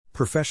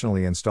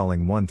Professionally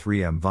installing one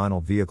 3M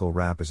vinyl vehicle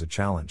wrap is a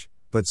challenge,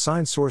 but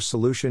SignSource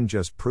Solution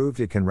just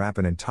proved it can wrap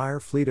an entire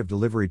fleet of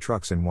delivery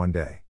trucks in one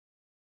day.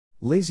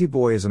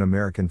 La-Z-Boy is an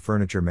American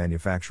furniture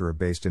manufacturer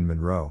based in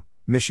Monroe,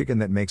 Michigan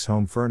that makes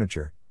home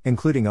furniture,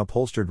 including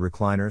upholstered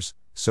recliners,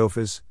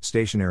 sofas,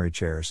 stationary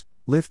chairs,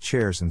 lift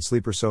chairs and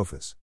sleeper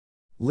sofas.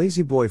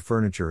 La-Z-Boy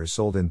furniture is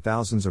sold in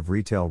thousands of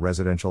retail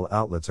residential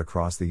outlets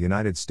across the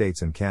United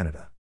States and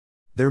Canada.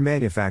 Their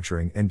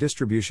manufacturing and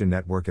distribution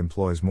network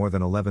employs more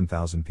than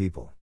 11,000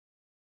 people.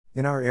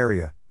 In our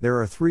area,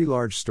 there are 3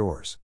 large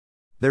stores.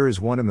 There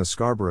is one in the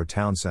Scarborough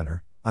Town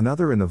Center,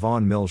 another in the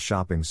Vaughan Mills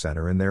Shopping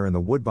Center, and there in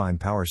the Woodbine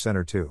Power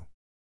Center too.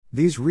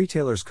 These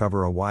retailers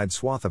cover a wide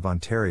swath of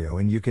Ontario,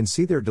 and you can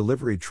see their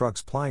delivery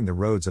trucks plying the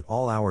roads at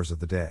all hours of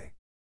the day.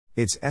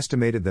 It's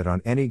estimated that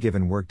on any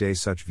given workday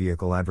such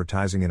vehicle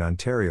advertising in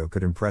Ontario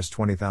could impress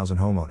 20,000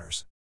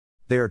 homeowners.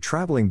 They are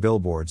traveling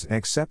billboards, and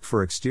except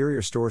for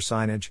exterior store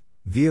signage,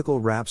 vehicle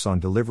wraps on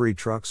delivery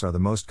trucks are the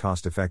most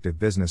cost-effective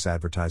business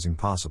advertising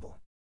possible.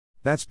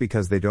 That's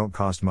because they don't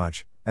cost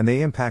much, and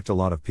they impact a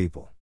lot of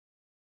people.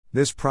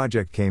 This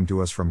project came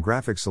to us from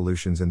Graphic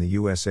Solutions in the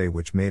USA,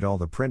 which made all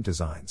the print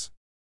designs.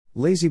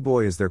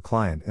 La-Z-Boy is their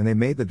client, and they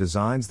made the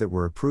designs that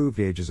were approved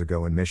ages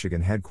ago in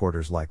Michigan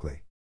headquarters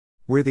likely.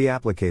 We're the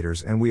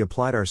applicators, and we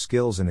applied our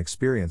skills and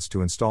experience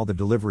to install the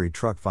delivery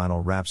truck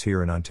vinyl wraps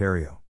here in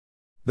Ontario.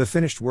 The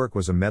finished work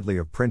was a medley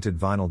of printed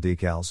vinyl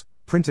decals,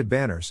 printed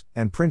banners,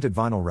 and printed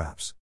vinyl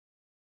wraps.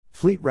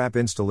 Fleet wrap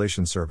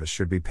installation service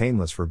should be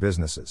painless for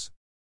businesses.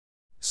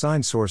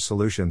 SignSource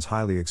Solutions'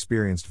 highly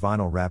experienced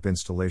vinyl wrap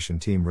installation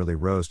team really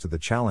rose to the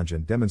challenge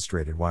and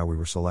demonstrated why we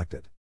were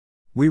selected.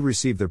 We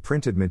received the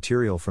printed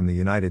material from the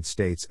United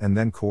States and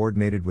then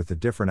coordinated with the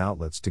different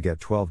outlets to get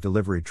 12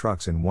 delivery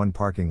trucks in one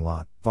parking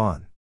lot,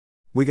 Vaughan.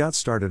 We got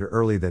started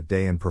early that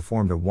day and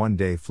performed a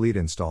one-day fleet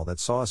install that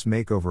saw us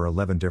make over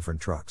 11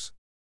 different trucks.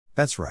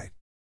 That's right.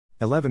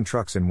 11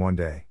 trucks in one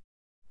day.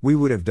 We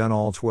would have done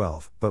all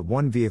 12, but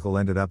one vehicle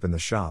ended up in the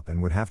shop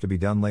and would have to be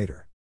done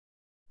later.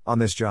 On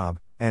this job,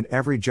 and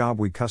every job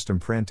we custom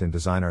print and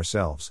design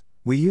ourselves,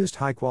 we used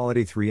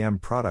high-quality 3M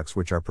products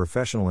which our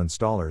professional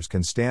installers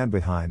can stand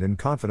behind and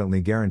confidently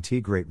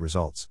guarantee great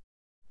results.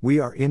 We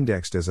are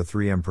indexed as a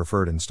 3M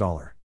preferred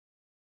installer.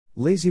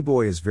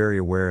 La-Z-Boy is very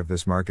aware of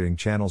this marketing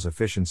channel's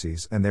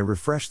efficiencies, and they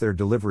refresh their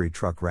delivery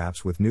truck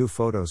wraps with new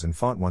photos and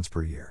font once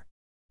per year.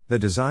 The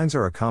designs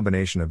are a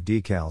combination of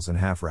decals and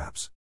half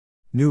wraps.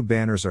 New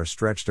banners are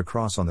stretched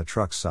across on the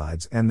truck's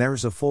sides, and there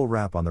is a full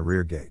wrap on the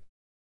rear gate.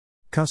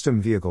 Custom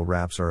vehicle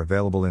wraps are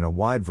available in a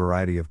wide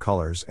variety of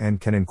colors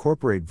and can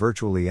incorporate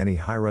virtually any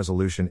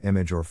high-resolution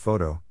image or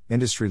photo,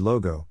 industry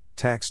logo,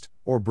 text,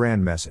 or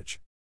brand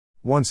message.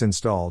 Once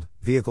installed,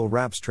 vehicle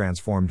wraps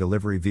transform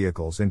delivery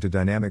vehicles into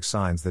dynamic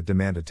signs that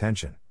demand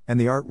attention, and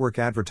the artwork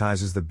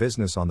advertises the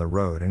business on the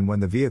road and when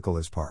the vehicle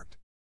is parked.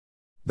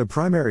 The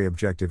primary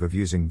objective of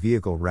using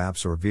vehicle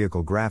wraps or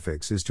vehicle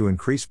graphics is to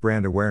increase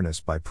brand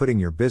awareness by putting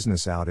your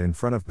business out in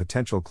front of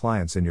potential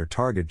clients in your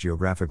target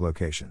geographic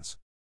locations.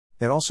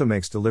 It also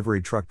makes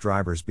delivery truck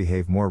drivers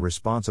behave more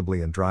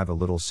responsibly and drive a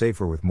little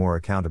safer with more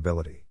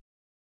accountability.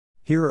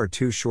 Here are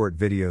 2 short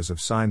videos of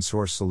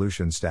SignSource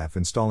Solutions staff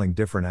installing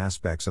different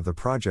aspects of the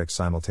project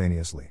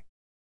simultaneously.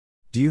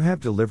 Do you have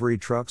delivery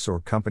trucks or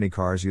company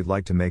cars you'd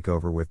like to make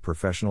over with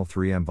professional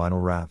 3M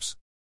vinyl wraps?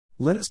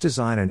 Let us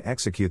design and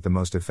execute the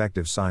most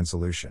effective sign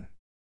solution.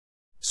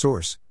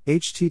 Source: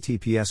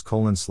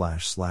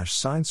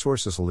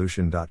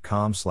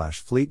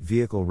 https://signsourcesolution.com/fleet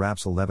vehicle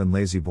wraps 11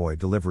 La-Z-Boy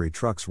delivery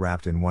trucks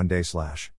wrapped in one day /